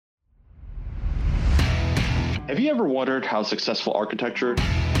Have you ever wondered how successful architecture,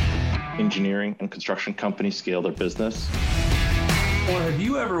 engineering, and construction companies scale their business? Or have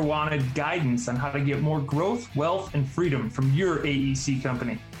you ever wanted guidance on how to get more growth, wealth, and freedom from your AEC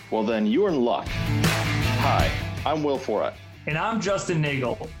company? Well, then you are in luck. Hi, I'm Will Forat. And I'm Justin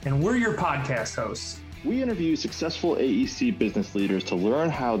Nagel, and we're your podcast hosts. We interview successful AEC business leaders to learn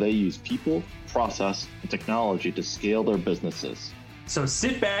how they use people, process, and technology to scale their businesses. So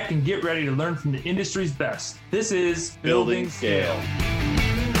sit back and get ready to learn from the industry's best. This is Building Scale.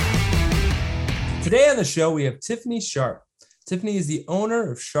 Today on the show, we have Tiffany Sharp. Tiffany is the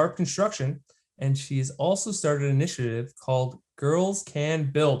owner of Sharp Construction, and she has also started an initiative called Girls Can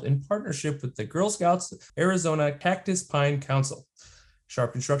Build in partnership with the Girl Scouts Arizona Cactus Pine Council.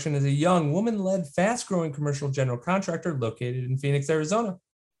 Sharp Construction is a young, woman-led, fast-growing commercial general contractor located in Phoenix, Arizona.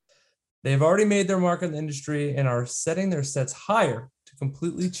 They have already made their mark in the industry and are setting their sets higher to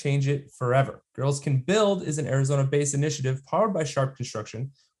completely change it forever. Girls Can Build is an Arizona-based initiative powered by Sharp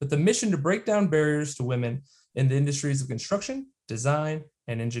Construction with the mission to break down barriers to women in the industries of construction, design,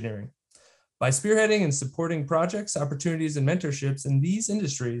 and engineering. By spearheading and supporting projects, opportunities, and mentorships in these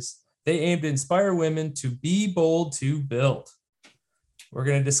industries, they aim to inspire women to be bold to build. We're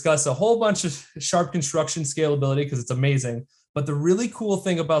going to discuss a whole bunch of Sharp Construction scalability because it's amazing. But the really cool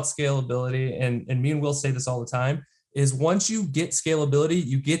thing about scalability, and me and Will say this all the time, is once you get scalability,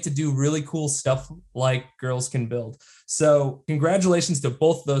 you get to do really cool stuff like Girls Can Build. So congratulations to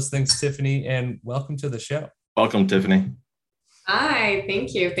both those things, Tiffany, and welcome to the show. Welcome, Tiffany. Hi,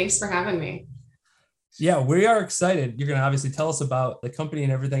 thank you. Thanks for having me. Yeah, we are excited. You're going to obviously tell us about the company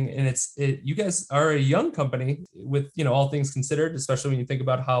and everything. And you guys are a young company with, all things considered, especially when you think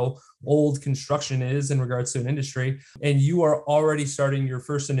about how old construction is in regards to an industry. And you are already starting your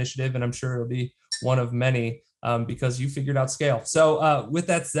first initiative, and I'm sure it'll be one of many because you figured out scale. So with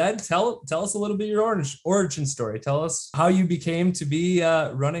that said, tell us a little bit your origin story. Tell us how you became to be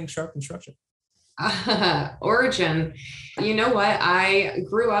running Sharp Construction. Origin. You know what? I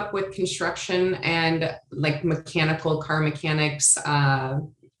grew up with construction and like mechanical car mechanics,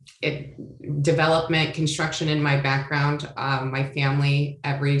 development, construction in my background. My family,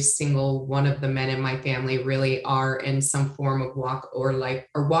 every single one of the men in my family really are in some form of walk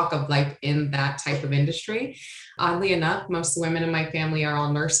of life in that type of industry. Oddly enough, most women in my family are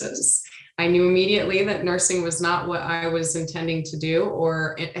all nurses. I knew immediately that nursing was not what I was intending to do,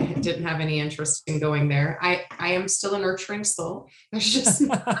 or it didn't have any interest in going there. I am still a nurturing soul. It's just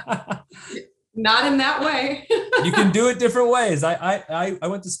not in that way. You can do it different ways. I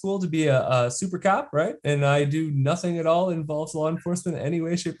went to school to be a super cop, right? And I do nothing at all involves law enforcement in any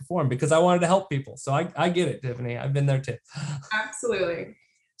way, shape, or form because I wanted to help people. So I get it, Tiffany. I've been there too. Absolutely.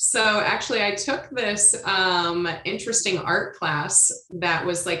 So actually, I took this interesting art class that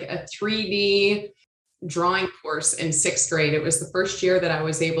was like a 3D drawing course in sixth grade. It was the first year that I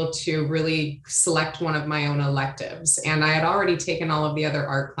was able to really select one of my own electives. And I had already taken all of the other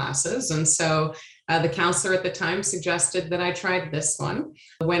art classes. And so the counselor at the time suggested that I tried this one.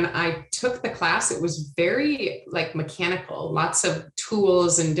 When I took the class, it was very like mechanical, lots of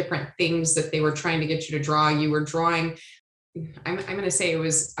tools and different things that they were trying to get you to draw. You were drawing, I'm going to say it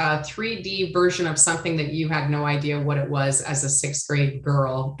was a 3D version of something that you had no idea what it was as a sixth grade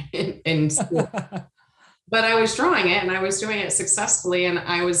girl in school. But I was drawing it and I was doing it successfully. And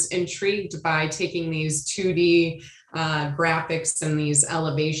I was intrigued by taking these 2D graphics and these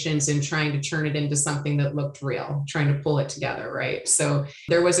elevations and trying to turn it into something that looked real, trying to pull it together, right? So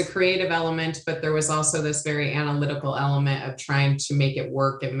there was a creative element, but there was also this very analytical element of trying to make it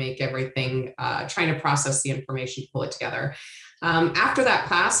work and make everything, trying to process the information, pull it together. After that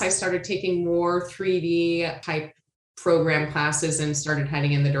class, I started taking more 3D type program classes and started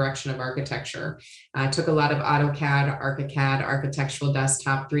heading in the direction of architecture. I took a lot of AutoCAD, ArchiCAD, Architectural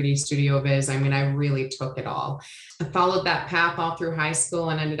Desktop, 3D Studio Viz. I mean, I really took it all. I followed that path all through high school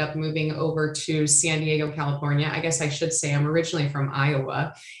and ended up moving over to San Diego, California. I guess I should say I'm originally from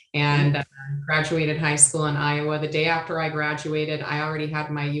Iowa and graduated high school in Iowa. The day after I graduated, I already had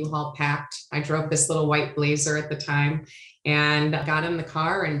my U-Haul packed. I drove this little white Blazer at the time and got in the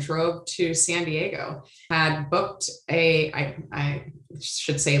car and drove to San Diego. Had booked I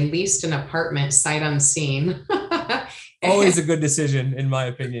should say leased an apartment sight unseen. Always a good decision, in my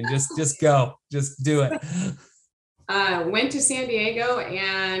opinion. Just go, just do it. Went to San Diego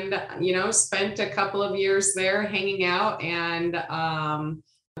and, spent a couple of years there hanging out and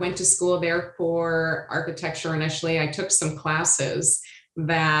went to school there for architecture initially. I took some classes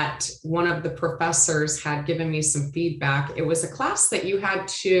that one of the professors had given me some feedback. It was a class that you had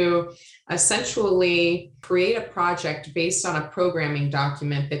to essentially create a project based on a programming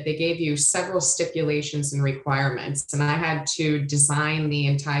document that they gave you several stipulations and requirements. And I had to design the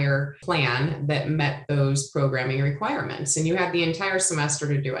entire plan that met those programming requirements. And you had the entire semester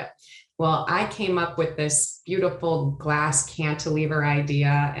to do it. Well, I came up with this beautiful glass cantilever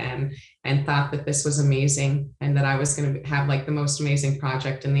idea and thought that this was amazing and that I was going to have like the most amazing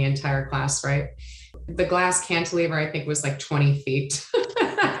project in the entire class, right? The glass cantilever, I think, was like 20 feet.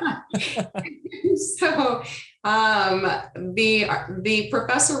 So the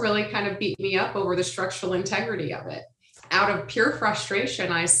professor really kind of beat me up over the structural integrity of it. Out of pure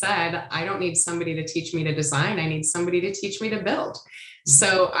frustration, I said, I don't need somebody to teach me to design. I need somebody to teach me to build.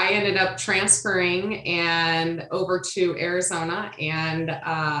 So I ended up transferring and over to Arizona, and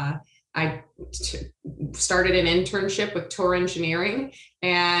I started an internship with Tor Engineering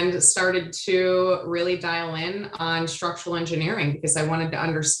and started to really dial in on structural engineering because I wanted to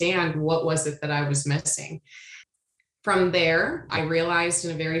understand what was it that I was missing. From there, I realized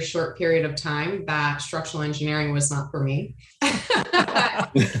in a very short period of time that structural engineering was not for me.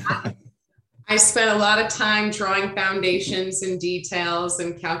 I spent a lot of time drawing foundations and details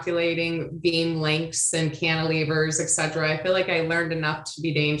and calculating beam lengths and cantilevers, et cetera. I feel like I learned enough to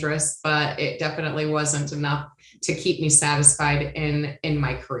be dangerous, but it definitely wasn't enough to keep me satisfied in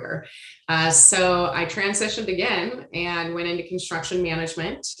my career. So I transitioned again and went into construction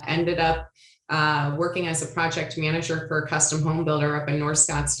management, ended up working as a project manager for a custom home builder up in North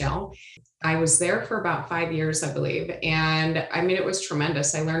Scottsdale. I was there for about 5 years, I believe. And I mean, it was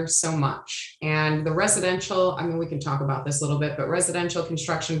tremendous. I learned so much. And the residential, I mean, we can talk about this a little bit, but residential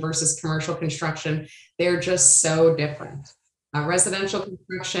construction versus commercial construction, they're just so different. Residential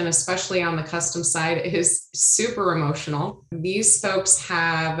construction, especially on the custom side, is super emotional. These folks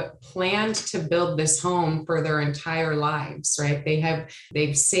have planned to build this home for their entire lives, right?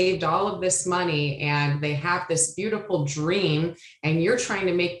 They've saved all of this money and they have this beautiful dream, and you're trying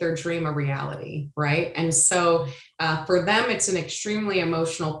to make their dream a reality, right? And so for them, it's an extremely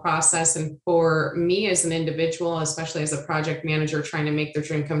emotional process. And for me as an individual, especially as a project manager trying to make their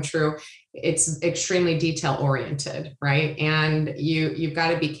dream come true, it's extremely detail oriented, right? And you've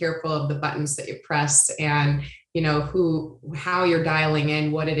got to be careful of the buttons that you press and, you know, how you're dialing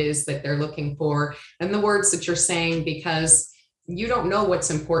in, what it is that they're looking for, and the words that you're saying, because you don't know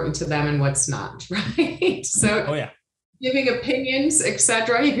what's important to them and what's not, right? So, oh yeah, giving opinions,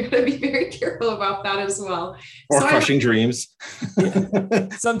 etc. You got to be very careful about that as well. Or so crushing dreams.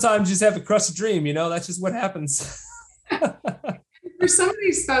 Sometimes you just have to crush a dream, you know, that's just what happens. For some of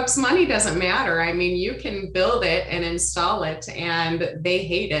these folks, money doesn't matter. I mean, you can build it and install it and they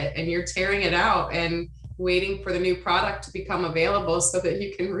hate it, and you're tearing it out and waiting for the new product to become available so that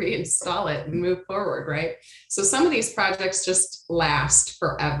you can reinstall it and move forward, right? So some of these projects just last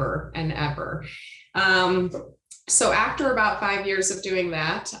forever and ever. So after about 5 years of doing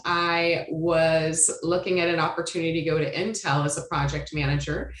that, I was looking at an opportunity to go to Intel as a project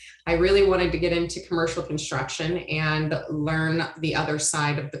manager. I really wanted to get into commercial construction and learn the other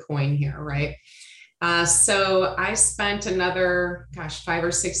side of the coin here, right? So I spent another, 5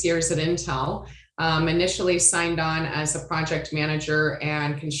 or 6 years at Intel. Initially signed on as a project manager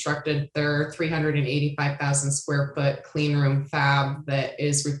and constructed their 385,000 square foot clean room fab that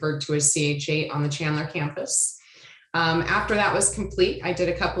is referred to as CH8 on the Chandler campus. After that was complete, I did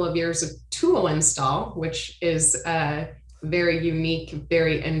a couple of years of tool install, which is a very unique,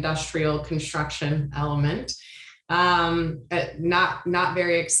 very industrial construction element. Not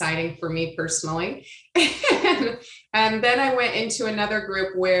very exciting for me personally. And then I went into another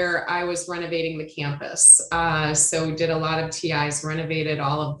group where I was renovating the campus. So did a lot of TIs, renovated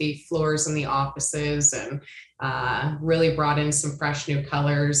all of the floors in the offices, and really brought in some fresh new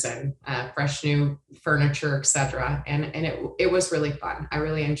colors and fresh new furniture, et cetera. And it was really fun. I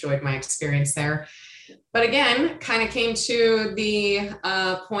really enjoyed my experience there. But again, kind of came to the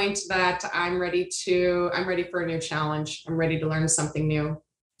point that I'm ready for a new challenge. I'm ready to learn something new.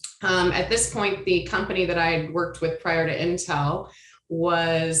 At this point, the company that I had worked with prior to Intel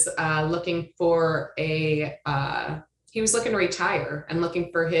was looking for he was looking to retire and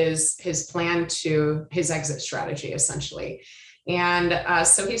looking for his plan to his exit strategy, essentially. And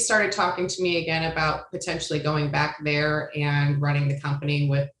so he started talking to me again about potentially going back there and running the company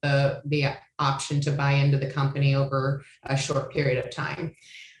with the option to buy into the company over a short period of time.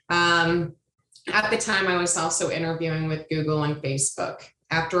 At the time, I was also interviewing with Google and Facebook.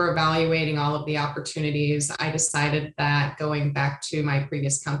 After evaluating all of the opportunities, I decided that going back to my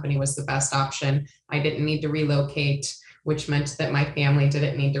previous company was the best option. I didn't need to relocate. which meant that my family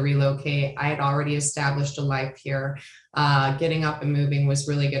didn't need to relocate. I had already established a life here. Getting up and moving was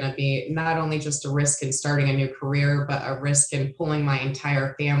really going to be not only just a risk in starting a new career, but a risk in pulling my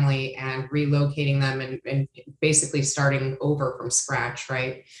entire family and relocating them and basically starting over from scratch,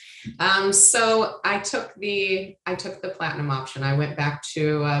 right? So I took the platinum option. I went back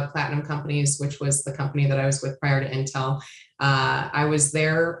to Platinum Companies, which was the company that I was with prior to Intel. I was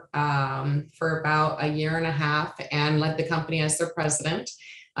there for about a year and a half and led the company as their president.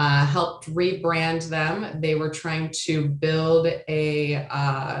 Helped rebrand them. They were trying to build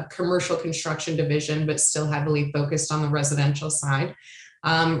a commercial construction division, but still heavily focused on the residential side.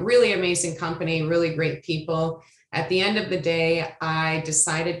 Really amazing company, really great people. At the end of the day, I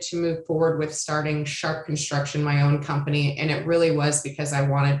decided to move forward with starting Sharp Construction, my own company, and it really was because I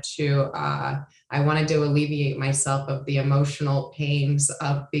wanted to alleviate myself of the emotional pains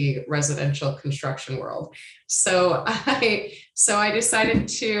of the residential construction world. So I decided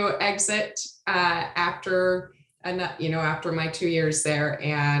to exit after my 2 years there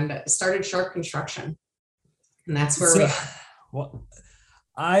and started Sharp Construction, and that's where we are. Well,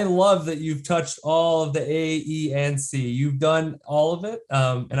 I love that you've touched all of the A, E, and C. You've done all of it.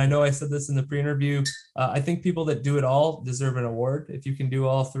 And I know I said this in the pre-interview. I think people that do it all deserve an award. If you can do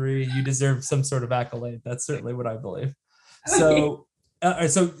all three, you deserve some sort of accolade. That's certainly what I believe. So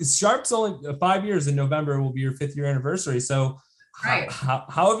Sharp's only 5 years. In November will be your 5th year anniversary. So Right.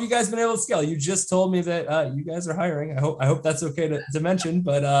 how have you guys been able to scale? You just told me that you guys are hiring. I hope that's okay to mention,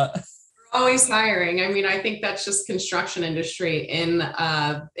 but always hiring. I mean, I think that's just construction industry in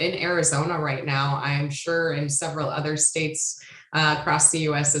Arizona right now. I'm sure in several other states across the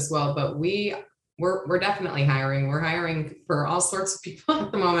U.S. as well. But we're definitely hiring. We're hiring for all sorts of people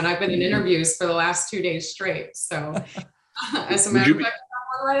at the moment. I've been in interviews for the last 2 days straight. So as a matter of fact,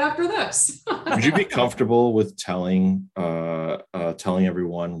 I'm right after this. Would you be comfortable with telling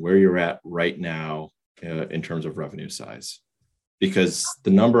everyone where you're at right now in terms of revenue size? Because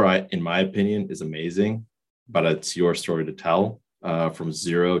the number, in my opinion, is amazing, but it's your story to tell. From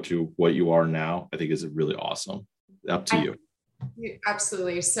zero to what you are now, I think is really awesome. Up to you.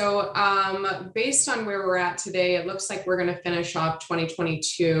 Absolutely. So based on where we're at today, it looks like we're going to finish off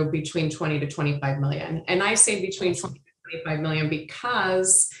 2022 between 20 to 25 million. And I say between 20 to 25 million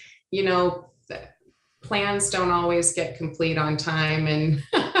because, plans don't always get complete on time. And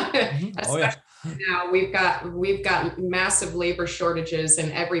oh yeah. Now we've got massive labor shortages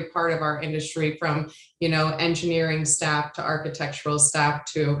in every part of our industry, from engineering staff to architectural staff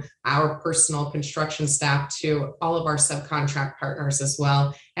to our personal construction staff to all of our subcontract partners as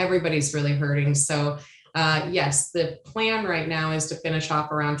well. Everybody's really hurting. So yes, the plan right now is to finish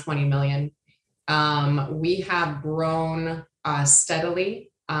off around 20 million. We have grown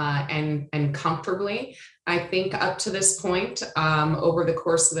steadily and comfortably. I think up to this point, over the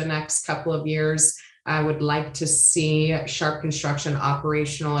course of the next couple of years, I would like to see Sharp Construction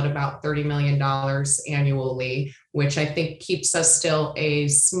operational at about $30 million annually, which I think keeps us still a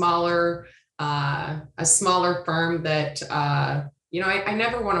smaller firm that, I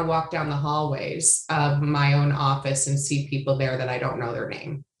never want to walk down the hallways of my own office and see people there that I don't know their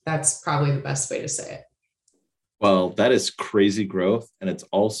name. That's probably the best way to say it. Well, that is crazy growth. And it's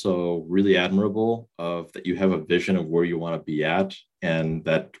also really admirable that you have a vision of where you want to be at. And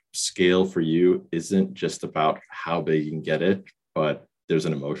that scale for you isn't just about how big you can get it, but there's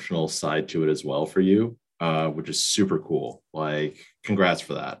an emotional side to it as well for you, which is super cool. Like, congrats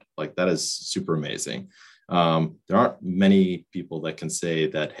for that. Like, that is super amazing. There aren't many people that can say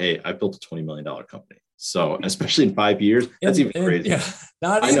that, hey, I built a $20 million company. So especially in 5 years, that's even crazy. Yeah,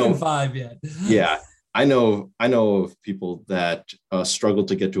 not even 5 yet. Yeah. I know of people that struggled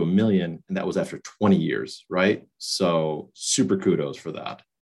to get to 1 million, and that was after 20 years, right? So super kudos for that.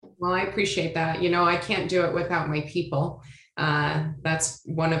 Well, I appreciate that. I can't do it without my people. That's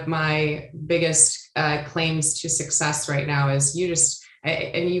one of my biggest claims to success right now is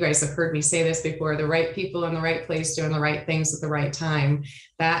and you guys have heard me say this before, the right people in the right place doing the right things at the right time.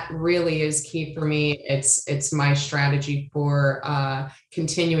 That really is key for me. It's my strategy for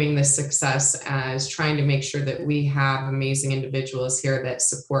continuing this success, as trying to make sure that we have amazing individuals here that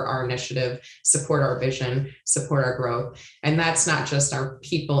support our initiative, support our vision, support our growth. And that's not just our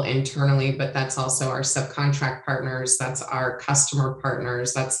people internally, but that's also our subcontract partners. That's our customer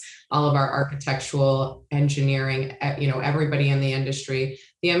partners. That's all of our architectural, engineering, everybody in the industry.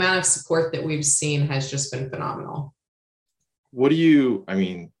 The amount of support that we've seen has just been phenomenal.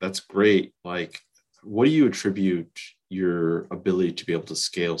 That's great. Like, what do you attribute your ability to be able to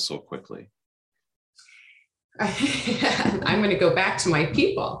scale so quickly? I'm going to go back to my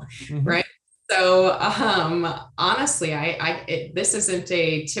people, right? So honestly, this isn't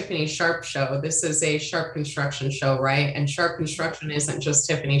a Tiffany Sharp show. This is a Sharp Construction show, right? And Sharp Construction isn't just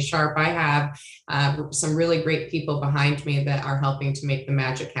Tiffany Sharp. I have some really great people behind me that are helping to make the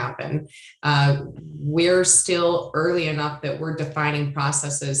magic happen. We're still early enough that we're defining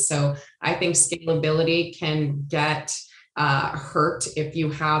processes. So I think scalability can get hurt if you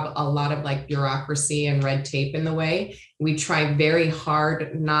have a lot of like bureaucracy and red tape in the way. We try very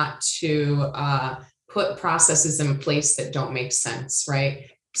hard not to put processes in place that don't make sense, right?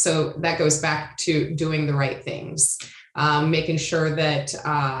 So that goes back to doing the right things, making sure that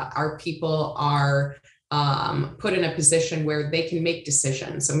our people are put in a position where they can make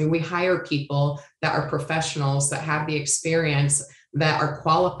decisions. I mean, we hire people that are professionals that have the experience, that are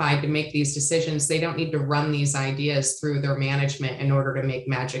qualified to make these decisions. They don't need to run these ideas through their management in order to make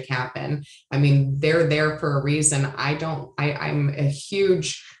magic happen. I mean, they're there for a reason. I'm a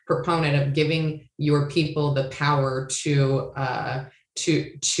huge proponent of giving your people the power to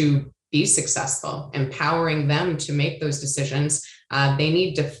be successful, empowering them to make those decisions. They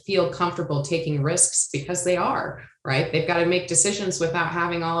need to feel comfortable taking risks because they are, right? They've got to make decisions without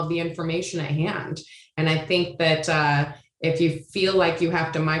having all of the information at hand. And I think that if you feel like you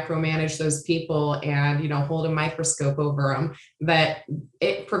have to micromanage those people and, hold a microscope over them, that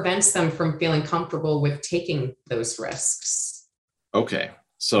it prevents them from feeling comfortable with taking those risks. Okay.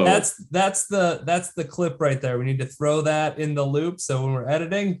 So that's the clip right there. We need to throw that in the loop. So when we're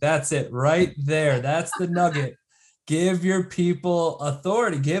editing, that's it right there. That's the nugget. Give your people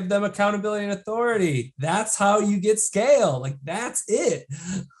authority, give them accountability and authority. That's how you get scale. Like, that's it.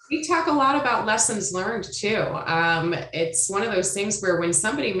 We talk a lot about lessons learned too. It's one of those things where when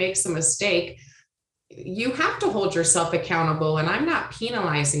somebody makes a mistake, you have to hold yourself accountable. And I'm not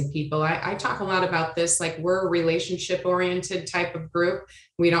penalizing people. I talk a lot about this, like we're a relationship oriented type of group.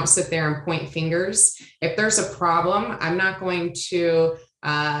 We don't sit there and point fingers. If there's a problem, I'm not going to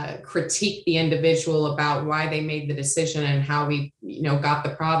critique the individual about why they made the decision and how we, got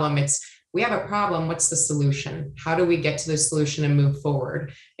the problem. It's, we have a problem. What's the solution? How do we get to the solution and move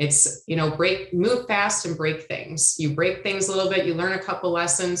forward? It's, move fast and break things. You break things a little bit, you learn a couple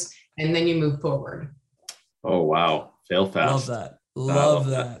lessons, and then you move forward. Oh, wow. Fail fast. Love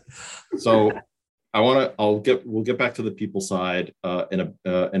that. So we'll get back to the people side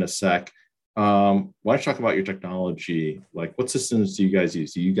in a sec. Why don't you talk about your technology? Like, what systems do you guys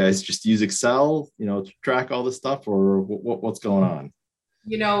use? Do you guys just use Excel, to track all this stuff, or what's going on?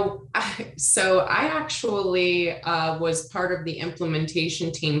 So I actually was part of the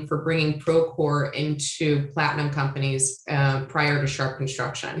implementation team for bringing Procore into platinum companies prior to Sharp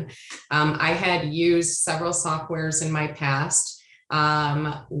Construction. I had used several softwares in my past.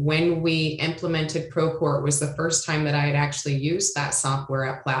 When we implemented Procore, it was the first time that I had actually used that software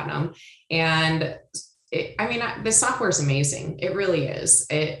at Platinum. And the software is amazing. It really is.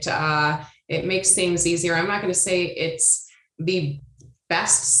 It makes things easier. I'm not going to say it's the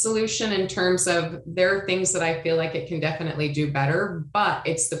best solution in terms of there are things that I feel like it can definitely do better, but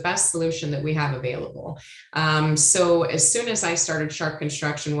it's the best solution that we have available. So as soon as I started Sharp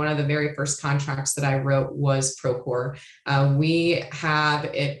Construction, one of the very first contracts that I wrote was Procore. We have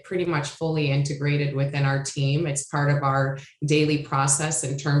it pretty much fully integrated within our team. It's part of our daily process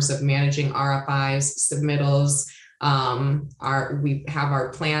in terms of managing RFIs, submittals. We have our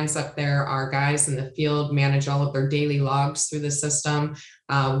plans up there. Our guys in the field manage all of their daily logs through the system.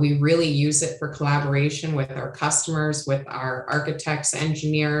 We really use it for collaboration with our customers, with our architects,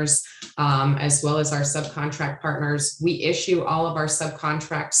 engineers, as well as our subcontract partners. We issue all of our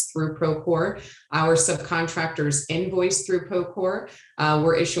subcontracts through Procore. Our subcontractors invoice through Procore.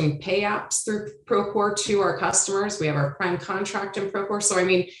 We're issuing pay apps through Procore to our customers. We have our prime contract in Procore. So,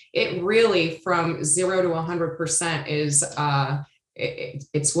 it really from 0 to 100% is,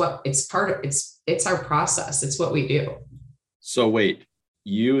 it's our process. It's what we do. So wait,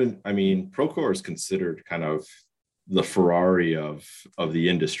 Procore is considered kind of the Ferrari of the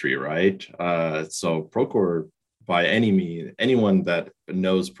industry, right? So Procore, by any means, anyone that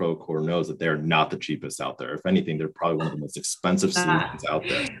knows Procore knows that they're not the cheapest out there. If anything, they're probably one of the most expensive solutions out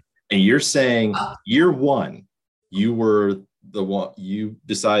there. And you're saying year one, you were the one, you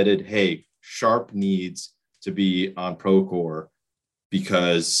decided, hey, Sharp needs to be on Procore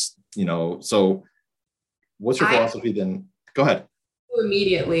because, so what's your philosophy then? Go ahead.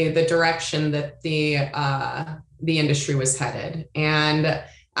 Immediately the direction that the industry was headed. And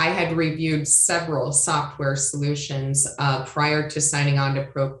I had reviewed several software solutions prior to signing on to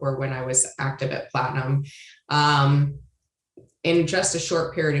Procore when I was active at Platinum. In just a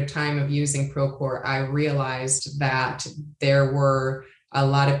short period of time of using Procore, I realized that there were a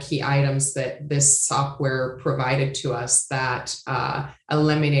lot of key items that this software provided to us that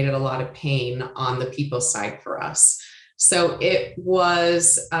eliminated a lot of pain on the people side for us. So it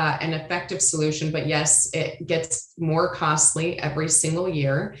was an effective solution, but yes, it gets more costly every single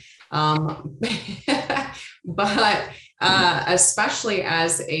year. But especially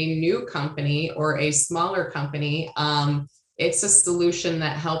as a new company or a smaller company, it's a solution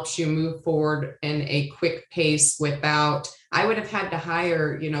that helps you move forward in a quick pace without, I would have had to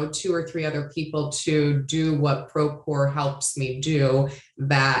hire, 2 or 3 other people to do what Procore helps me do,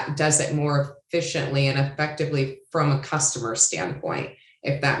 that does it more efficiently and effectively from a customer standpoint,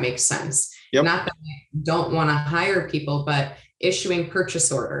 if that makes sense. Yep. Not that I don't want to hire people, but issuing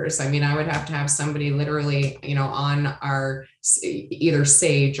purchase orders. I mean, I would have to have somebody literally, on our either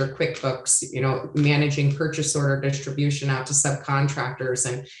Sage or QuickBooks, managing purchase order distribution out to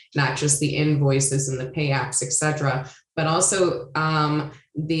subcontractors, and not just the invoices and the pay apps, et cetera, but also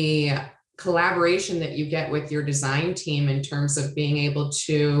the collaboration that you get with your design team in terms of being able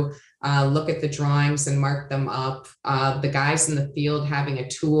to look at the drawings and mark them up. The guys in the field having a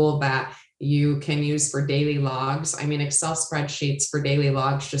tool that you can use for daily logs. I mean, Excel spreadsheets for daily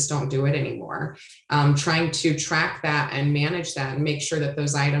logs just don't do it anymore. Trying to track that and manage that and make sure that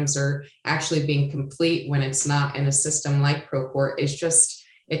those items are actually being complete when it's not in a system like Procore is just,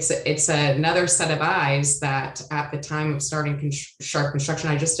 it's another set of eyes that at the time of starting Sharp Construction,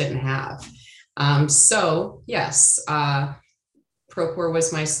 I just didn't have. So yes, Procore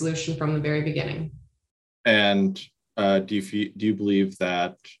was my solution from the very beginning. And do you believe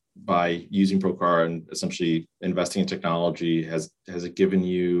that by using Procore and essentially investing in technology, has it given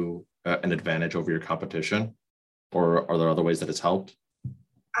you an advantage over your competition, or are there other ways that it's helped?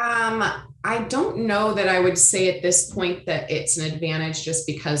 I don't know that I would say at this point that it's an advantage, just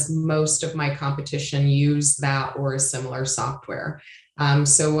because most of my competition use that or a similar software.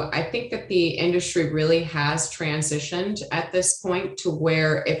 So I think that the industry really has transitioned at this point to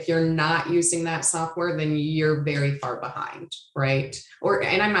where if you're not using that software, then you're very far behind, right?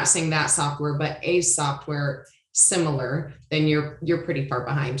 And I'm not saying that software, but a software similar, then you're pretty far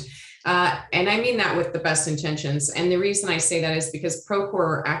behind. And I mean that with the best intentions. And the reason I say that is because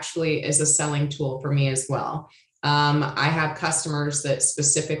Procore actually is a selling tool for me as well. I have customers that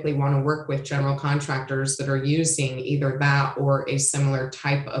specifically want to work with general contractors that are using either that or a similar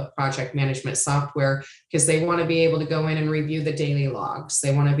type of project management software, because they want to be able to go in and review the daily logs.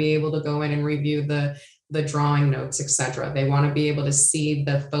 They want to be able to go in and review the drawing notes, et cetera. They want to be able to see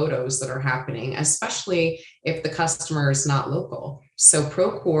the photos that are happening, especially if the customer is not local. So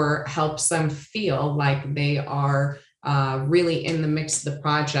Procore helps them feel like they are really in the mix of the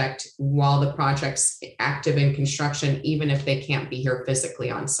project while the project's active in construction, even if they can't be here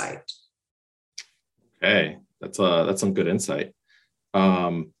physically on site. Okay, that's some good insight.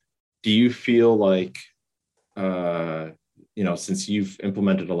 Do you feel like, since you've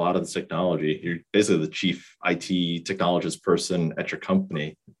implemented a lot of this technology, you're basically the chief IT technologist person at your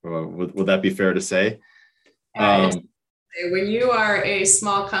company. Would that be fair to say? When you are a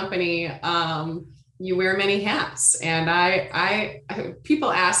small company, you wear many hats. And I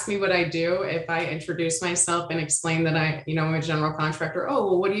people ask me what I do if I introduce myself and explain that I'm a general contractor. Oh,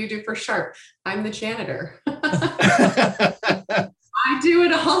 well, what do you do for Sharp? I'm the janitor. I do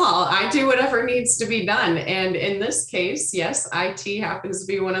it all. I do whatever needs to be done. And in this case, yes, IT happens to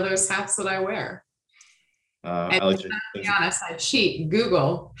be one of those hats that I wear. And to be honest, I cheat.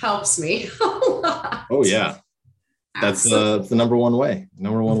 Google helps me a lot. Oh, yeah. That's the number one way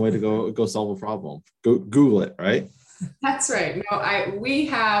to go solve a problem. Go Google it, right? That's right. No, we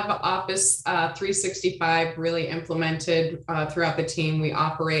have Office 365 really implemented throughout the team. We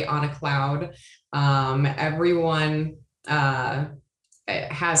operate on a cloud. Everyone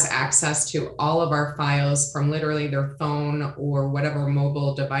has access to all of our files from literally their phone or whatever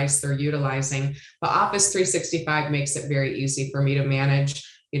mobile device they're utilizing. But Office 365 makes it very easy for me to manage,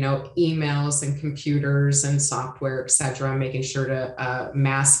 emails and computers and software, et cetera, making sure to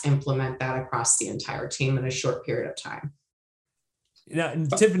mass implement that across the entire team in a short period of time. And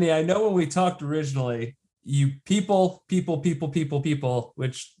Tiffany, I know when we talked originally, you people,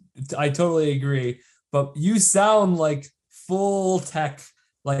 which I totally agree, but you sound like full tech.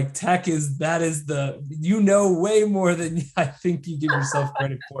 Like tech is way more than I think you give yourself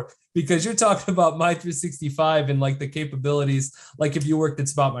credit for, because you're talking about My 365 and like the capabilities, like if you worked at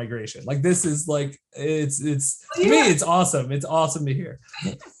spot migration, like this is like, it's to me, it's awesome. It's awesome to hear.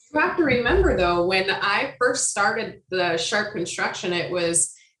 You have to remember though, when I first started the Sharp Construction, it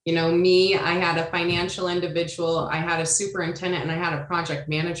was, me, I had a financial individual, I had a superintendent, and I had a project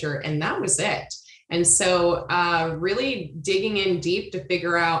manager, and that was it. And so really digging in deep to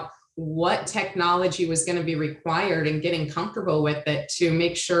figure out what technology was going to be required and getting comfortable with it to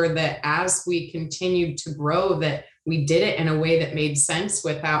make sure that as we continued to grow, that we did it in a way that made sense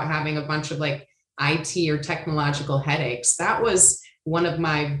without having a bunch of like IT or technological headaches. That was one of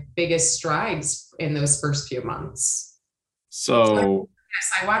my biggest strides in those first few months. So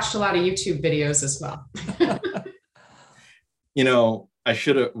yes, I watched a lot of YouTube videos as well.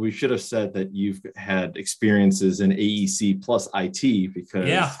 We should have said that you've had experiences in AEC plus IT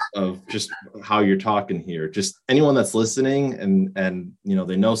because of just how you're talking here. Just anyone that's listening and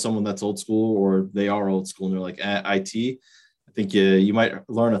they know someone that's old school or they are old school and they're like IT. I think you might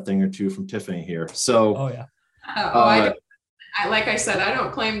learn a thing or two from Tiffany here. So, like I said, I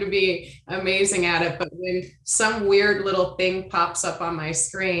don't claim to be amazing at it, but when some weird little thing pops up on my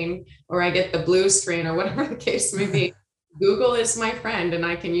screen or I get the blue screen or whatever the case may be, Google is my friend and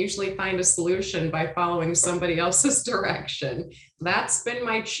I can usually find a solution by following somebody else's direction. That's been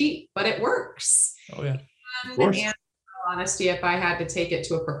my cheat, but it works. Oh yeah. Of course. And in all honesty, if I had to take it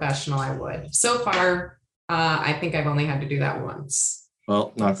to a professional, I would. So far, I think I've only had to do that once.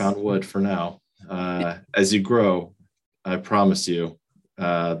 Well, knock on wood for now. As you grow, I promise you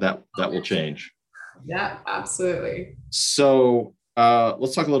that will change. Yeah, absolutely. So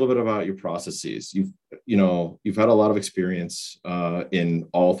let's talk a little bit about your processes. You've had a lot of experience in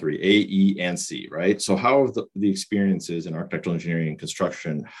all three, A, E, and C, right? So how have the experiences in architectural engineering and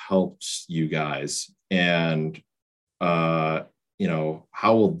construction helped you guys? And how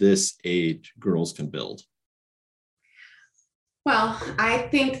will this aid Girls Can Build? Well, I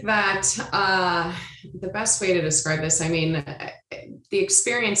think that the best way to describe this, the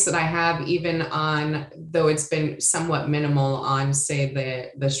experience that I have, even on, though it's been somewhat minimal on,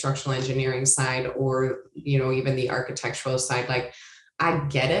 say, the structural engineering side or, even the architectural side, like, I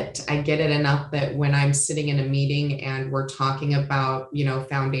get it. I get it enough that when I'm sitting in a meeting and we're talking about,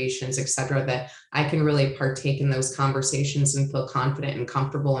 foundations, et cetera, that I can really partake in those conversations and feel confident and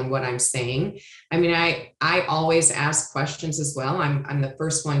comfortable in what I'm saying. I always ask questions as well. I'm the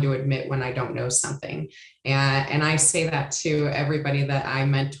first one to admit when I don't know something. And I say that to everybody that I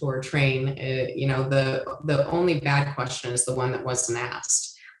mentor, train. The only bad question is the one that wasn't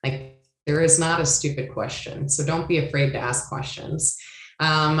asked. Like, there is not a stupid question. So don't be afraid to ask questions.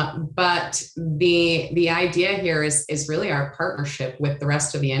 But the idea here is really our partnership with the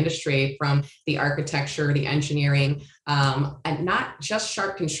rest of the industry, from the architecture, the engineering, and not just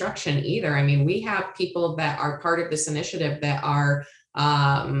Sharp Construction either. We have people that are part of this initiative that are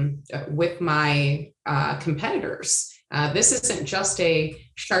with my competitors. This isn't just a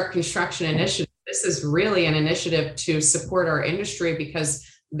Sharp Construction initiative. This is really an initiative to support our industry because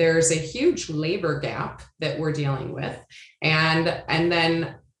there's a huge labor gap that we're dealing with. And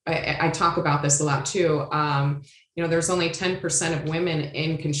then I talk about this a lot too. There's only 10% of women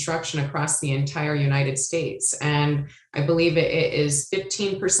in construction across the entire United States. And I believe it is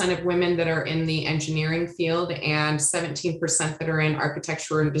 15% of women that are in the engineering field and 17% that are in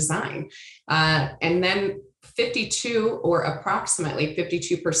architecture and design. And then 52 or approximately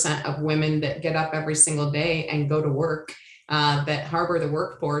 52% of women that get up every single day and go to work, that harbor the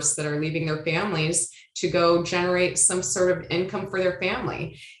workforce, that are leaving their families to go generate some sort of income for their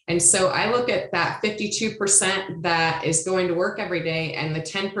family. And so I look at that 52% that is going to work every day and the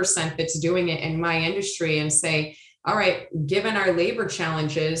 10% that's doing it in my industry and say, all right, given our labor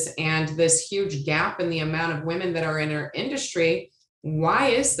challenges and this huge gap in the amount of women that are in our industry, why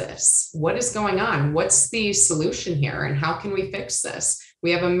is this? What is going on? What's the solution here? And how can we fix this?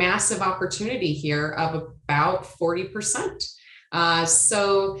 We have a massive opportunity here of about 40%.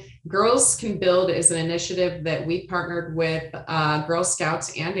 So Girls Can Build is an initiative that we partnered with Girl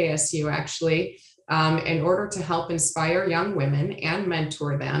Scouts and ASU, actually, in order to help inspire young women and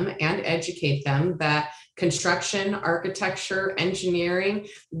mentor them and educate them that construction, architecture, engineering,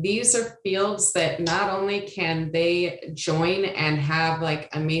 these are fields that not only can they join and have like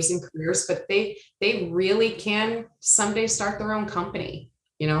amazing careers, but they really can someday start their own company,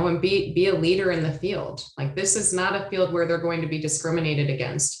 and be a leader in the field. Like, this is not a field where they're going to be discriminated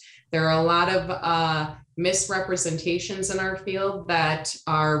against. There are a lot of misrepresentations in our field that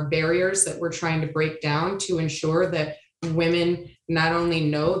are barriers that we're trying to break down to ensure that women not only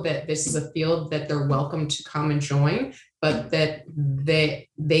know that this is a field that they're welcome to come and join, but that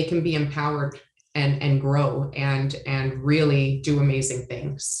they can be empowered and grow and really do amazing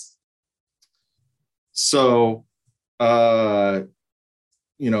things. So,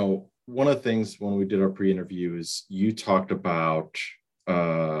 one of the things when we did our pre-interview is you talked about,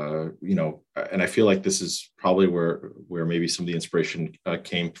 and I feel like this is probably where maybe some of the inspiration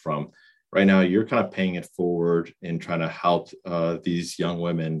came from. right now you're kind of paying it forward and trying to help these young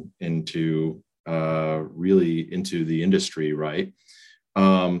women into really into the industry, right?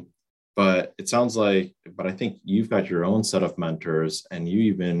 But it sounds like, but I think you've got your own set of mentors, and you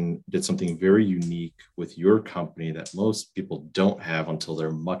even did something very unique with your company that most people don't have until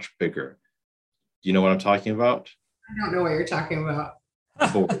they're much bigger. Do you know what I'm talking about? I don't know what you're talking about.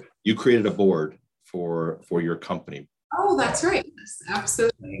 Board. You created a board for your company. Oh, that's right. Yes,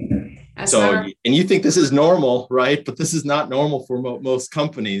 absolutely. And you think this is normal, right? But this is not normal for most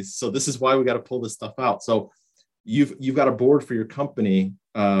companies. So this is why we got to pull this stuff out. So you've got a board for your company,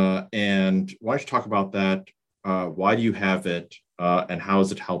 and why don't you talk about that? Why do you have it, and how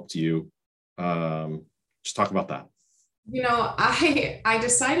has it helped you? Just talk about that. I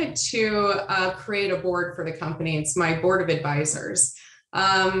decided to create a board for the company. It's my board of advisors.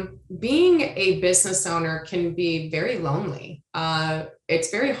 Being a business owner can be very lonely. It's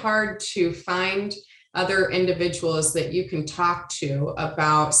very hard to find other individuals that you can talk to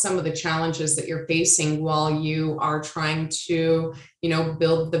about some of the challenges that you're facing while you are trying to,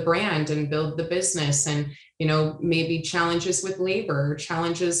 build the brand and build the business, and, maybe challenges with labor,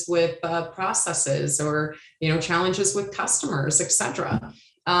 challenges with processes, or, challenges with customers, etc.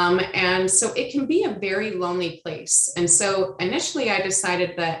 And so it can be a very lonely place. And so initially I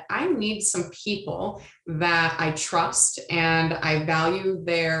decided that I need some people that I trust, and I value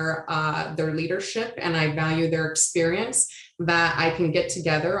their leadership, and I value their experience, that I can get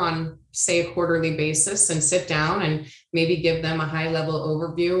together on, say, a quarterly basis and sit down and maybe give them a high level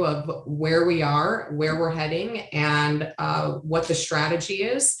overview of where we are, where we're heading, and what the strategy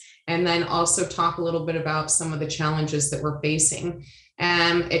is. And then also talk a little bit about some of the challenges that we're facing.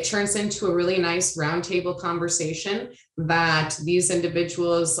 And it turns into a really nice roundtable conversation that these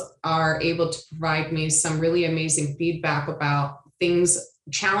individuals are able to provide me some really amazing feedback about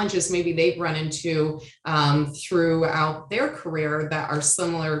challenges maybe they've run into throughout their career that are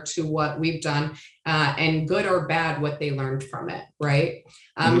similar to what we've done, and good or bad, what they learned from it, right?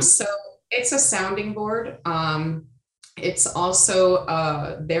 So it's a sounding board. It's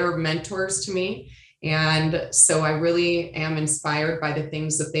also they're mentors to me. And so I really am inspired by the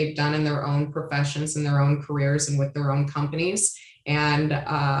things that they've done in their own professions, in their own careers, and with their own companies. And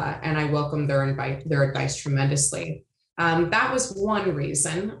I welcome their advice tremendously. That was one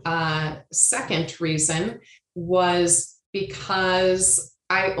reason. Second reason was because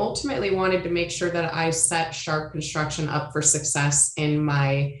I ultimately wanted to make sure that I set Sharp Construction up for success in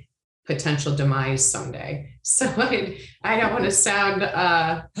my potential demise someday. So I don't want to sound,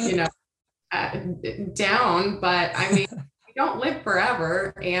 down, but I mean, we don't live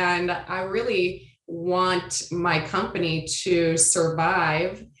forever, and I really want my company to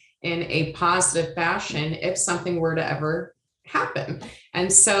survive in a positive fashion if something were to ever happen.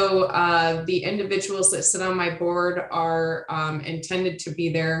 And so the individuals that sit on my board are intended to be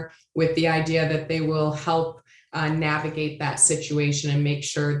there with the idea that they will help navigate that situation and make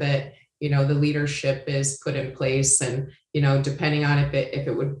sure that the leadership is put in place, and depending on if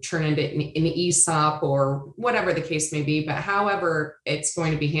it would turn into an ESOP or whatever the case may be, but however it's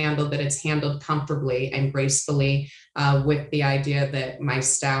going to be handled, that it's handled comfortably and gracefully, with the idea that my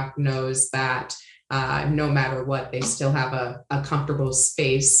staff knows that no matter what, they still have a comfortable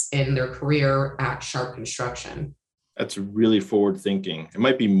space in their career at Sharp Construction. That's really forward thinking. It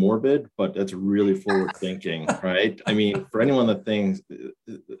might be morbid, but that's really forward thinking, right? I mean, for anyone that thinks,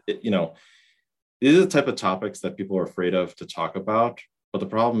 these are the type of topics that people are afraid of to talk about. But the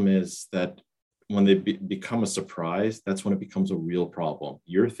problem is that when they become a surprise, that's when it becomes a real problem.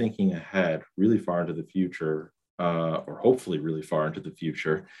 You're thinking ahead really far into the future, or hopefully really far into the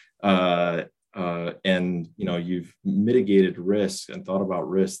future. And you've mitigated risks and thought about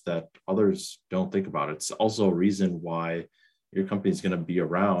risks that others don't think about. It's also a reason why your company is going to be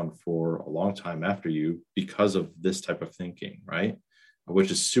around for a long time after you, because of this type of thinking, right?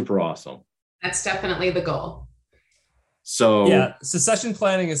 Which is super awesome. That's definitely the goal. So yeah, succession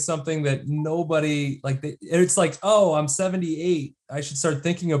planning is something that nobody it's like, oh, I'm 78, I should start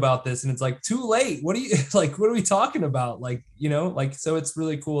thinking about this, and it's like, too late. What are we talking about? So it's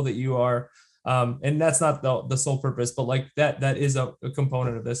really cool that you are, and that's not the sole purpose, but that is a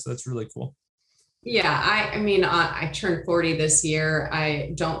component of this. So that's really cool. Yeah, I turned 40 this year.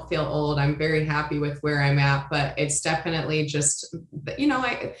 I don't feel old. I'm very happy with where I'm at, but it's definitely just,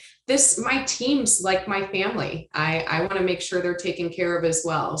 my team's like my family. I want to make sure they're taken care of as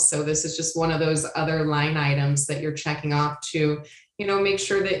well. So this is just one of those other line items that you're checking off to, make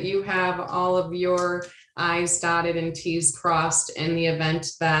sure that you have all of your I's dotted and T's crossed in the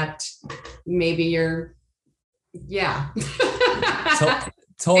event that maybe you're, yeah.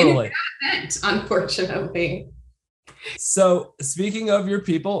 Totally. Unfortunately. So speaking of your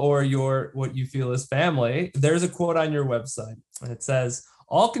people or your what you feel is family, there's a quote on your website, and it says,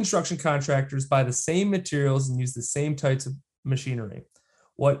 all construction contractors buy the same materials and use the same types of machinery.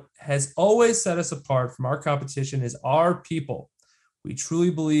 What has always set us apart from our competition is our people. We truly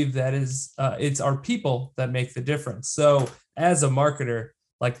believe that it's our people that make the difference. So as a marketer,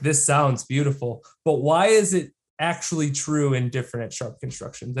 like, this sounds beautiful, but why is it actually true and different at Sharp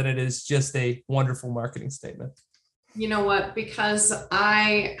Construction than it is just a wonderful marketing statement? You know what? Because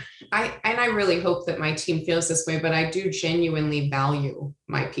I really hope that my team feels this way, but I do genuinely value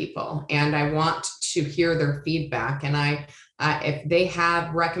my people, and I want to hear their feedback. And if they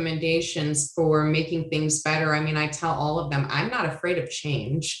have recommendations for making things better, I mean, I tell all of them, I'm not afraid of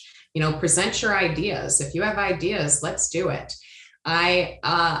change. Present your ideas. If you have ideas, let's do it. I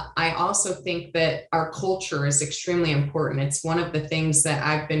also think that our culture is extremely important. It's one of the things that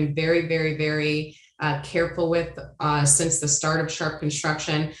I've been very, very, very careful with since the start of Sharp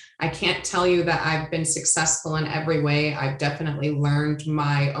Construction. I can't tell you that I've been successful in every way. I've definitely learned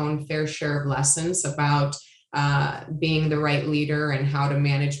my own fair share of lessons about being the right leader and how to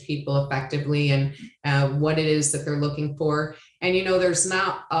manage people effectively, and what it is that they're looking for. And, there's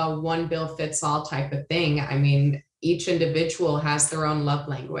not a one bill fits all type of thing. I mean, each individual has their own love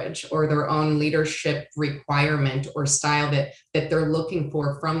language or their own leadership requirement or style that they're looking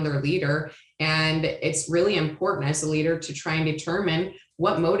for from their leader. And it's really important as a leader to try and determine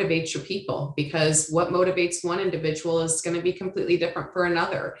what motivates your people, because what motivates one individual is going to be completely different for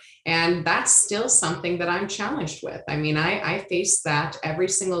another. And that's still something that I'm challenged with. I mean, I face that every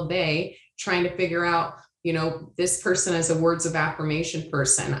single day, trying to figure out, this person is a words of affirmation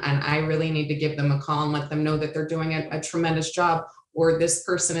person, and I really need to give them a call and let them know that they're doing a tremendous job. Or this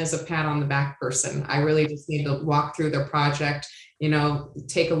person is a pat on the back person. I really just need to walk through their project,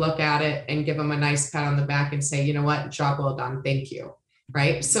 take a look at it and give them a nice pat on the back and say, you know what, job well done, thank you.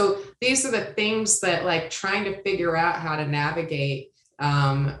 Right. So these are the things that, like, trying to figure out how to navigate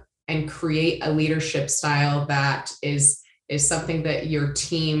and create a leadership style that is something that your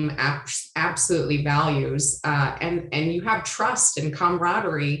team absolutely values, and you have trust and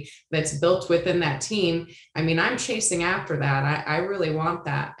camaraderie that's built within that team. I mean, I'm chasing after that. I really want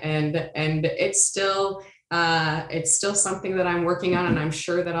that, and it's still something that I'm working on, and I'm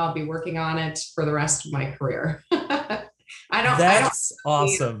sure that I'll be working on it for the rest of my career. That's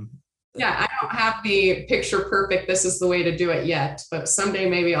awesome. Yeah, I don't have the picture perfect, this is the way to do it yet, but someday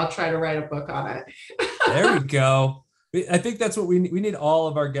maybe I'll try to write a book on it. There we go. I think that's what we need all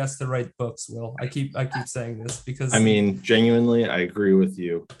of our guests to write books, Will. I keep saying this because, I mean, genuinely, I agree with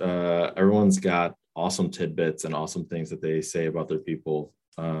you. Everyone's got awesome tidbits and awesome things that they say about their people.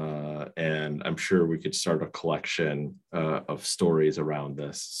 And I'm sure we could start a collection of stories around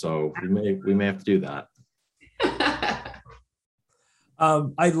this. So we may have to do that.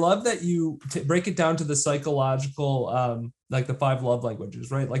 I love that you break it down to the psychological, like the 5 love languages,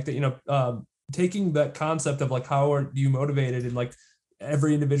 right? Like taking that concept of, like, how are you motivated, and, like,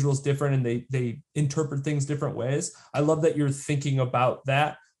 every individual is different and they interpret things different ways. I love that you're thinking about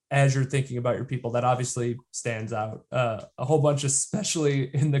that as you're thinking about your people. That obviously stands out a whole bunch,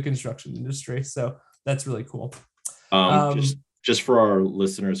 especially in the construction industry. So that's really cool. Just for our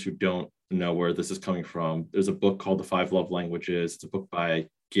listeners who don't know where this is coming from, there's a book called The 5 Love Languages. It's a book by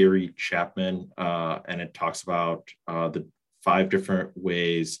Gary Chapman, and it talks about the 5 different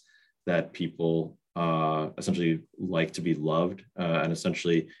ways that people essentially like to be loved, and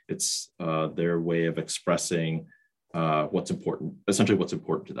essentially it's their way of expressing what's important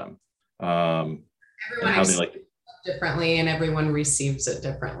to them, and how they like it differently, and everyone receives it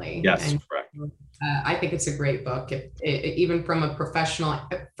differently. Yes, and correct. I think it's a great book, even from a professional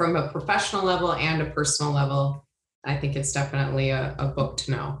level and a personal level. I think it's definitely a book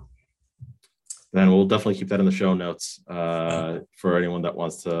to know. Then we'll definitely keep that in the show notes for anyone that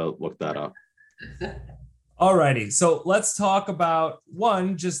wants to look that up. All righty. So let's talk about,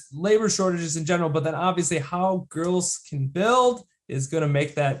 one, just labor shortages in general, but then obviously how Girls Can Build is going to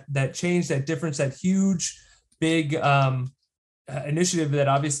make that change, that difference, that huge, big initiative that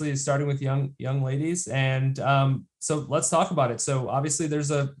obviously is starting with young ladies. And so let's talk about it. So obviously there's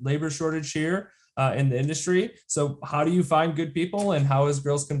a labor shortage here in the industry. So how do you find good people, and how is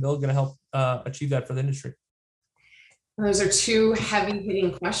Girls Can Build going to help achieve that for the industry? Those are 2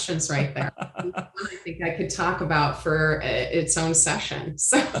 heavy-hitting questions right there. I think I could talk about for its own session.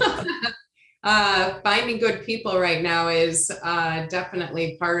 So finding good people right now is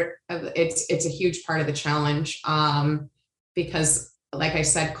definitely part of it's a huge part of the challenge, because like I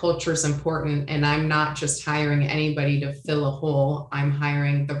said, culture is important, and I'm not just hiring anybody to fill a hole. I'm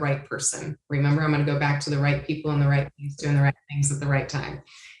hiring the right person. Remember, I'm going to go back to the right people in the right place, doing the right things at the right time.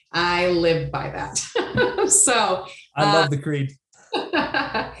 I live by that. So I love the creed.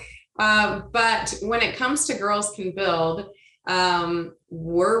 But when it comes to Girls Can Build,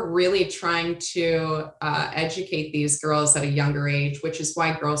 we're really trying to educate these girls at a younger age, which is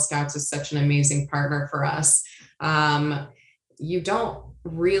why Girl Scouts is such an amazing partner for us. You don't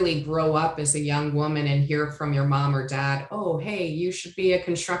really grow up as a young woman and hear from your mom or dad, oh, hey, you should be a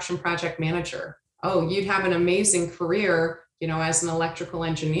construction project manager. Oh, you'd have an amazing career, as an electrical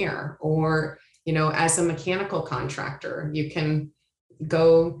engineer, or, as a mechanical contractor. You can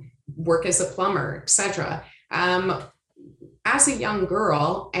go work as a plumber, etc. As a young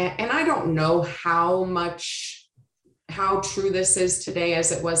girl, and I don't know how true this is today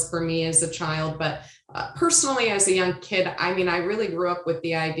as it was for me as a child, but personally, as a young kid, I really grew up with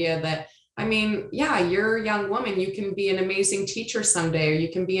the idea that, yeah, you're a young woman, you can be an amazing teacher someday, or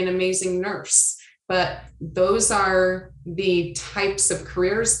you can be an amazing nurse. But those are the types of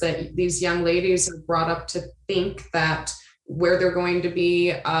careers that these young ladies are brought up to think that where they're going to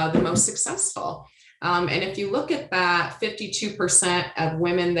be the most successful. And if you look at that, 52% of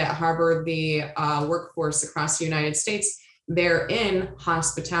women that harbor the workforce across the United States, they're in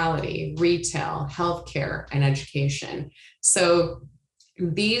hospitality, retail, healthcare, and education. So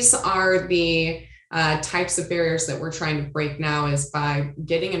these are the types of barriers that we're trying to break now, is by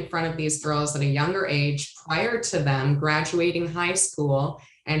getting in front of these girls at a younger age, prior to them graduating high school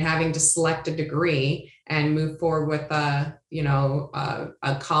and having to select a degree and move forward with a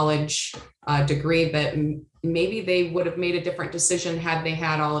college degree that maybe they would have made a different decision had they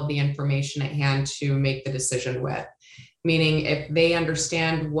had all of the information at hand to make the decision with. Meaning, if they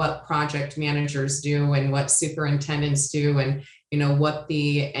understand what project managers do and what superintendents do, and what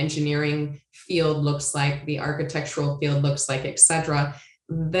the engineering field looks like, the architectural field looks like, etc.,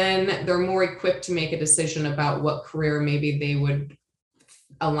 then they're more equipped to make a decision about what career maybe they would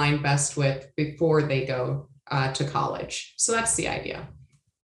align best with before they go to college. So that's the idea.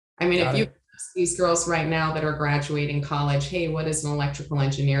 If you ask these girls right now that are graduating college, hey, what does an electrical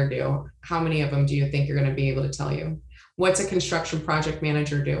engineer do? How many of them do you think you're going to be able to tell you? What's a construction project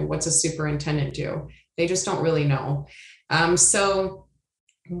manager do? What's a superintendent do? They just don't really know. So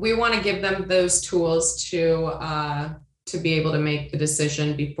we want to give them those tools to be able to make the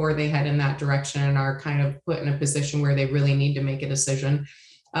decision before they head in that direction and are kind of put in a position where they really need to make a decision.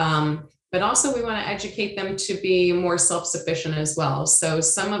 But also we want to educate them to be more self-sufficient as well. So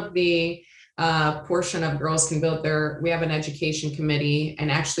some of the portion of Girls Can Build, we have an education committee, and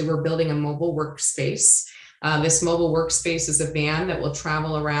actually we're building a mobile workspace. This mobile workspace is a van that will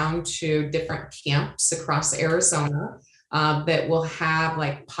travel around to different camps across Arizona that will have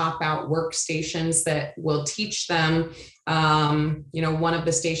like pop-out workstations that will teach them. One of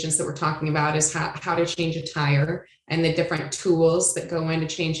the stations that we're talking about is how to change a tire and the different tools that go into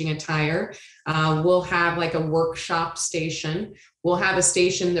changing a tire. We'll have like a workshop station. We'll have a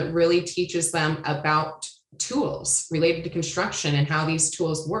station that really teaches them about tools related to construction and how these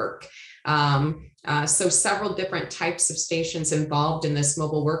tools work. So several different types of stations involved in this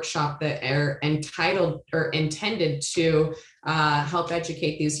mobile workshop that are entitled or intended to help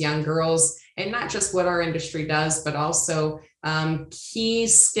educate these young girls, and not just what our industry does, but also key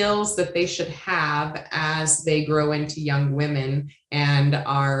skills that they should have as they grow into young women and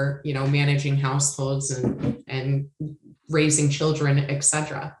are, managing households and raising children,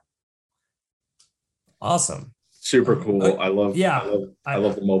 etc. Awesome. Super cool. I love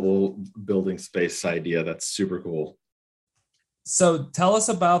the mobile building space idea. That's super cool. So tell us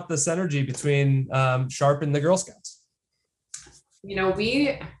about the synergy between Sharp and the Girl Scouts.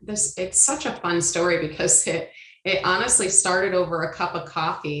 It's such a fun story because it honestly started over a cup of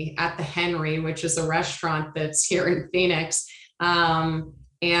coffee at the Henry, which is a restaurant that's here in Phoenix.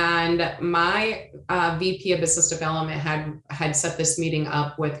 And my VP of business development had set this meeting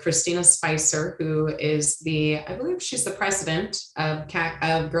up with Christina Spicer, who is I believe she's the president of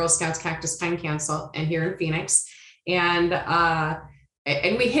Girl Scouts Cactus Pine Council and here in Phoenix. And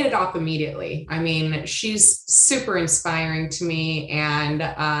we hit it off immediately. She's super inspiring to me. And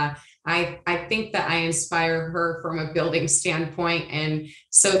I think that I inspire her from a building standpoint. And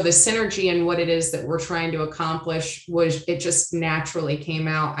so the synergy in what it is that we're trying to accomplish it just naturally came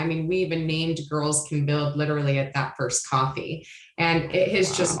out. I mean, we even named Girls Can Build literally at that first coffee. And it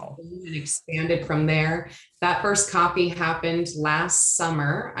has just grown and expanded from there. That first coffee happened last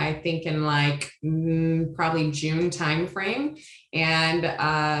summer, I think in like probably June timeframe. And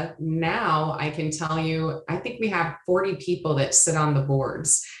now I can tell you, I think we have 40 people that sit on the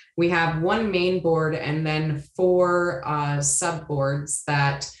boards. We have one main board and then 4 sub boards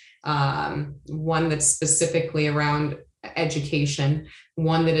that one that's specifically around education,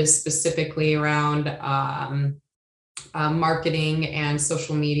 one that is specifically around marketing and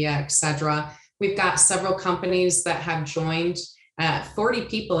social media, etc. We've got several companies that have joined. 40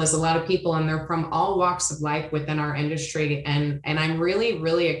 people is a lot of people, and they're from all walks of life within our industry. And I'm really,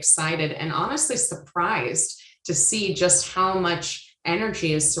 really excited and honestly surprised to see just how much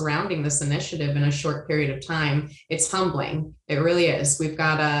energy is surrounding this initiative in a short period of time. It's humbling. It really is. We've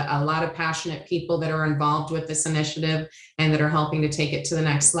got a lot of passionate people that are involved with this initiative and that are helping to take it to the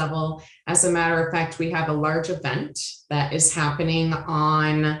next level. As a matter of fact, we have a large event that is happening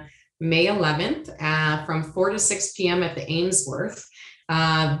on May 11th from 4 to 6 p.m. at the Ainsworth.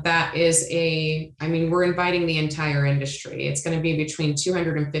 That is we're inviting the entire industry. It's going to be between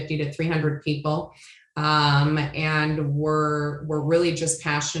 250 to 300 people. And we're really just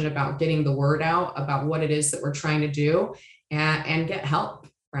passionate about getting the word out about what it is that we're trying to do and get help,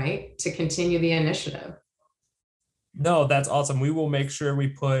 right, to continue the initiative. No, that's awesome. We will make sure we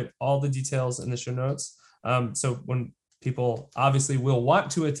put all the details in the show notes. So when people obviously will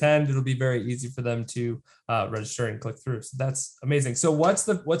want to attend, it'll be very easy for them to register and click through. So that's amazing. So what's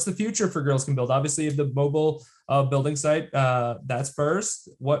the future for Girls Can Build? Obviously the mobile building site, that's first.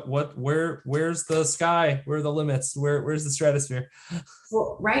 Where's the sky? Where are the limits? Where's the stratosphere?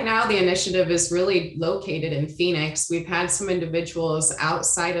 Well, right now the initiative is really located in Phoenix. We've had some individuals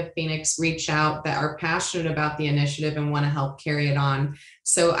outside of Phoenix reach out that are passionate about the initiative and want to help carry it on.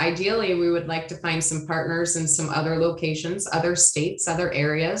 So ideally, we would like to find some partners in some other locations, other states, other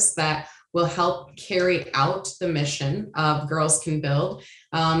areas that will help carry out the mission of Girls Can Build.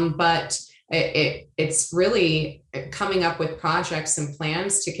 But it's really coming up with projects and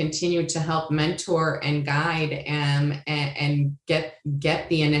plans to continue to help mentor and guide and get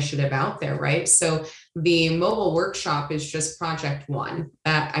the initiative out there, right? So the mobile workshop is just project one.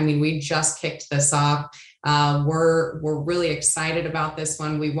 We just kicked this off. We're really excited about this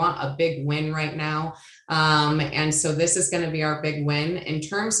one. We want a big win right now. And so this is going to be our big win. In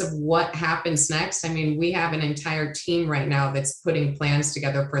terms of what happens next, we have an entire team right now that's putting plans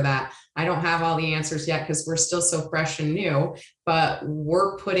together for that. I don't have all the answers yet because we're still so fresh and new, but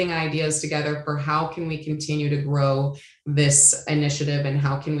we're putting ideas together for how can we continue to grow this initiative and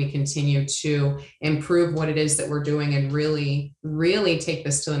how can we continue to improve what it is that we're doing and really, really take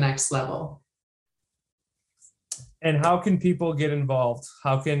this to the next level. And how can people get involved?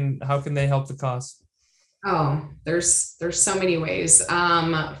 How can they help the cause? Oh, there's so many ways.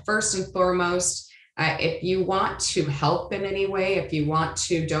 First and foremost, if you want to help in any way, if you want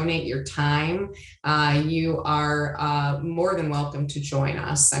to donate your time, you are more than welcome to join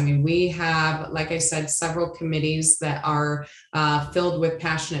us. We have, like I said, several committees that are filled with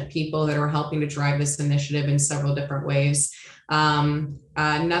passionate people that are helping to drive this initiative in several different ways.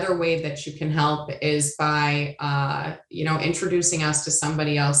 Another way that you can help is by, introducing us to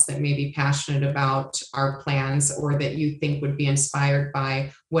somebody else that may be passionate about our plans or that you think would be inspired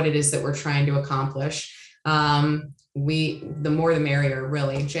by what it is that we're trying to accomplish. The more the merrier,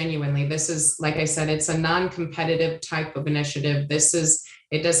 really, genuinely. This is, like I said, it's a non-competitive type of initiative.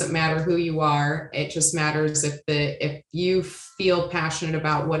 It doesn't matter who you are. It just matters if you feel passionate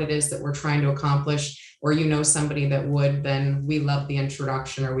about what it is that we're trying to accomplish, or somebody that would, then we love the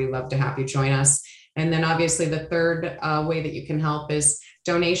introduction, or we love to have you join us. And then obviously the third way that you can help is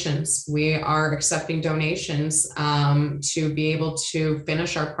donations. We are accepting donations to be able to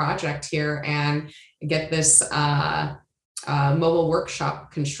finish our project here and get this mobile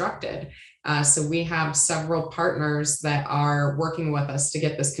workshop constructed. So we have several partners that are working with us to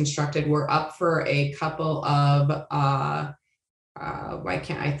get this constructed. We're up for a couple of why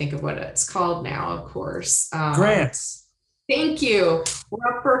can't I think of what it's called now? Of course, grants. Thank you.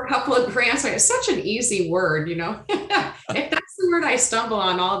 We're up for a couple of grants. It's such an easy word, That's the word I stumble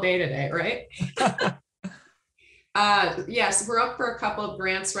on all day today, right? Yes, we're up for a couple of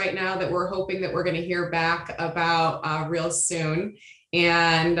grants right now that we're hoping that we're going to hear back about real soon.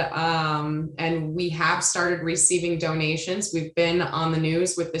 And we have started receiving donations. We've been on the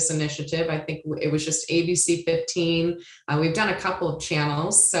news with this initiative. I think it was just ABC 15. We've done a couple of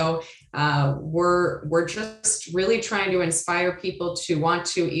channels. So we're just really trying to inspire people to want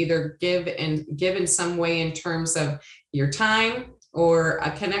to either give in some way in terms of your time or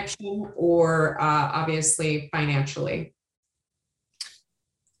a connection, or obviously financially.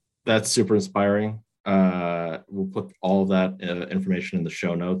 That's super inspiring. We'll put all of that information in the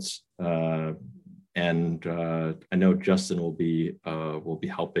show notes. And I know Justin will be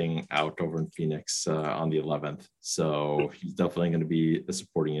helping out over in Phoenix on the 11th. So he's definitely going to be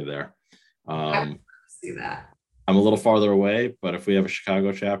supporting you there. I see that. I'm a little farther away, but if we have a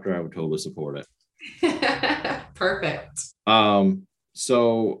Chicago chapter, I would totally support it. Perfect.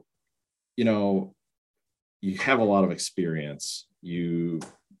 So, you have a lot of experience,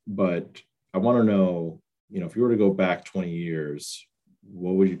 but I want to know, if you were to go back 20 years,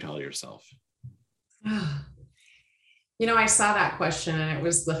 what would you tell yourself? I saw that question and it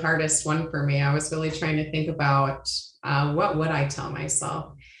was the hardest one for me. I was really trying to think about what would I tell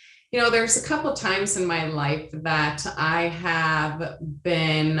myself? There's a couple times in my life that I have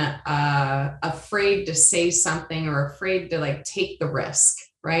been afraid to say something or afraid to take the risk,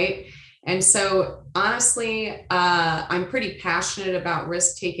 right? And so honestly, I'm pretty passionate about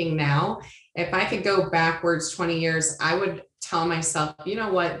risk taking now. If I could go backwards 20 years, I would tell myself, you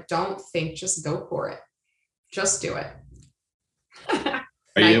know what, don't think, just go for it. Just do it.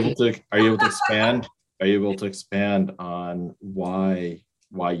 Are you able to expand? Are you able to expand on why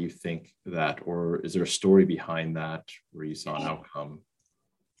you think that, or is there a story behind that where you saw an outcome?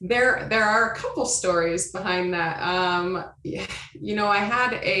 There are a couple stories behind that. I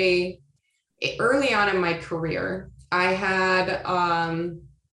had early on in my career, I had,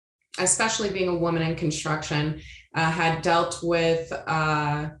 especially being a woman in construction, had dealt with,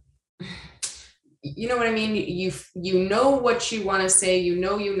 you know what I mean? You know what you want to say, you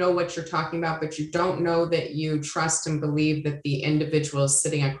know what you're talking about, but you don't know that you trust and believe that the individuals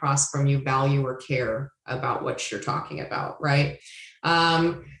sitting across from you value or care about what you're talking about, right?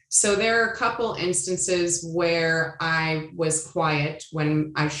 So there are a couple instances where I was quiet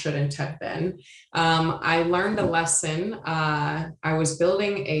when I shouldn't have been. I learned a lesson. I was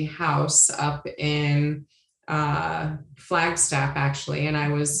building a house up in Flagstaff, actually, and I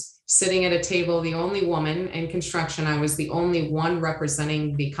was sitting at a table, the only woman in construction. I was the only one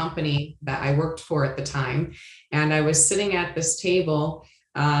representing the company that I worked for at the time. And I was sitting at this table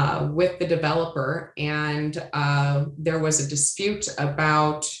with the developer, and there was a dispute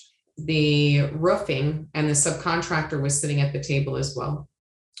about the roofing, and the subcontractor was sitting at the table as well.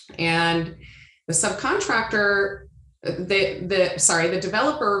 And the subcontractor, the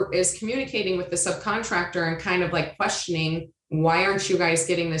developer is communicating with the subcontractor and kind of questioning, why aren't you guys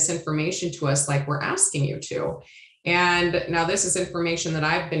getting this information to us like we're asking you to? And now this is information that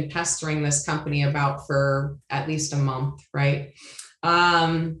I've been pestering this company about for at least a month, right?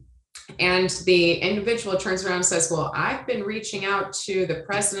 And the individual turns around and says, well, I've been reaching out to the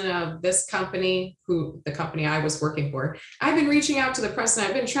president of this company, the company I was working for. I've been reaching out to the president.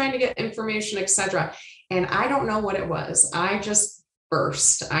 I've been trying to get information, etc. And I don't know what it was. I just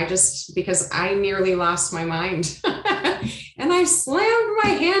burst. Because I nearly lost my mind. And I slammed my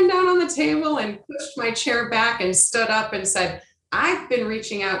hand down on the table and pushed my chair back and stood up and said, I've been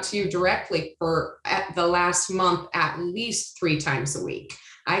reaching out to you directly for the last month, at least 3 times a week.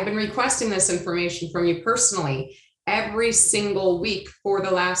 I've been requesting this information from you personally every single week for the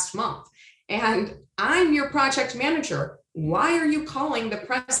last month. And I'm your project manager. Why are you calling the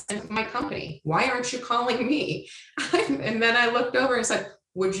president of my company? Why aren't you calling me? And then I looked over and said,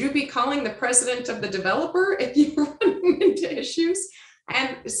 would you be calling the president of the developer if you were running into issues?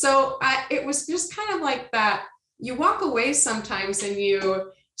 And so it was just kind of like that. You walk away sometimes and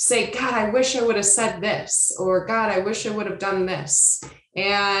you say, God, I wish I would have said this, or God, I wish I would have done this.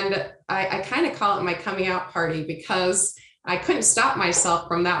 And I kind of call it my coming out party, because I couldn't stop myself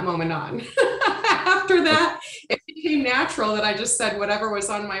from that moment on. After that, it became natural that I just said whatever was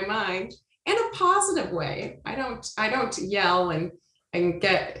on my mind in a positive way. I don't yell and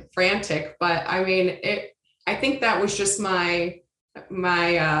get frantic, but I mean, I think that was just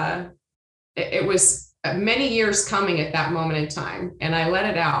it was many years coming at that moment in time, and I let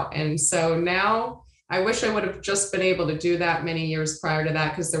it out. And so now I wish I would have just been able to do that many years prior to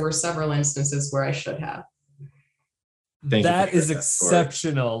that, because there were several instances where I should have. That is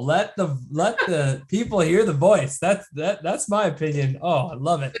exceptional. Let the people hear the voice. That's my opinion. Oh, I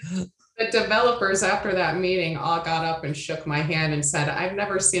love it. The developers after that meeting all got up and shook my hand and said, I've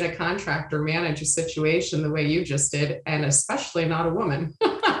never seen a contractor manage a situation the way you just did, and especially not a woman.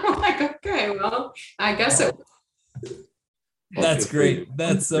 I'm like, okay, well, I guess it. That's great.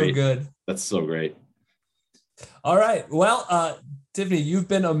 That's so good. That's so great. All right. Well, Tiffany, you've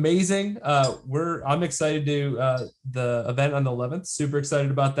been amazing. I'm excited to the event on the 11th. Super excited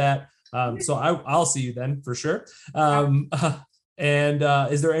about that. So I'll see you then for sure. And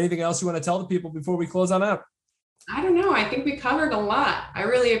is there anything else you want to tell the people before we close on out? I don't know. I think we covered a lot. I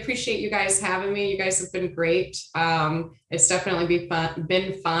really appreciate you guys having me. You guys have been great. It's definitely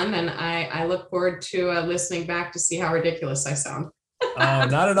been fun. And I look forward to listening back to see how ridiculous I sound.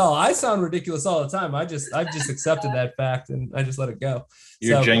 Not at all. I sound ridiculous all the time. I've just accepted that fact and I just let it go.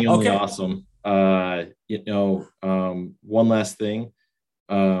 You're genuinely awesome. One last thing.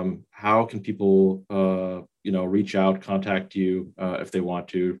 How can people, reach out, contact you if they want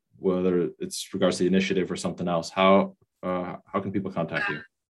to, whether it's regards to the initiative or something else? How can people contact you?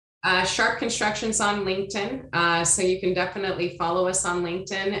 Sharp Construction's on LinkedIn. So you can definitely follow us on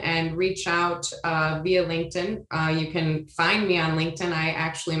LinkedIn and reach out via LinkedIn. You can find me on LinkedIn. I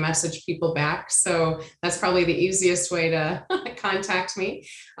actually message people back. So that's probably the easiest way to contact me.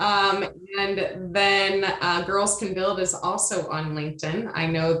 And then Girls Can Build is also on LinkedIn. I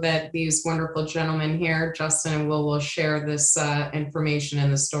know that these wonderful gentlemen here, Justin and Will share this information in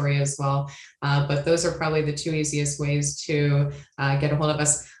the story as well. But those are probably the two easiest ways to get a hold of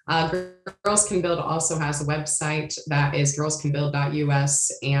us. Girls Can Build also has a website that is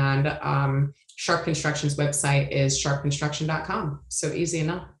girlscanbuild.us, and Sharp Construction's website is sharpconstruction.com. So easy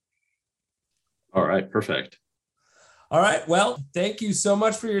enough. All right, perfect. All right, well, thank you so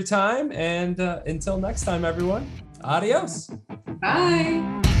much for your time, and until next time, everyone, adios.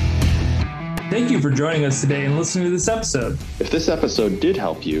 Bye. Thank you for joining us today and listening to this episode. If this episode did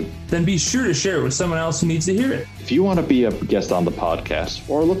help you, then be sure to share it with someone else who needs to hear it. If you want to be a guest on the podcast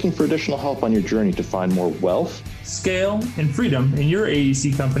or are looking for additional help on your journey to find more wealth, scale, and freedom in your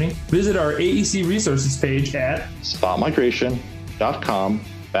AEC company, visit our AEC resources page at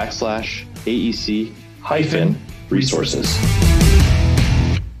spotmigration.com/AEC-resources.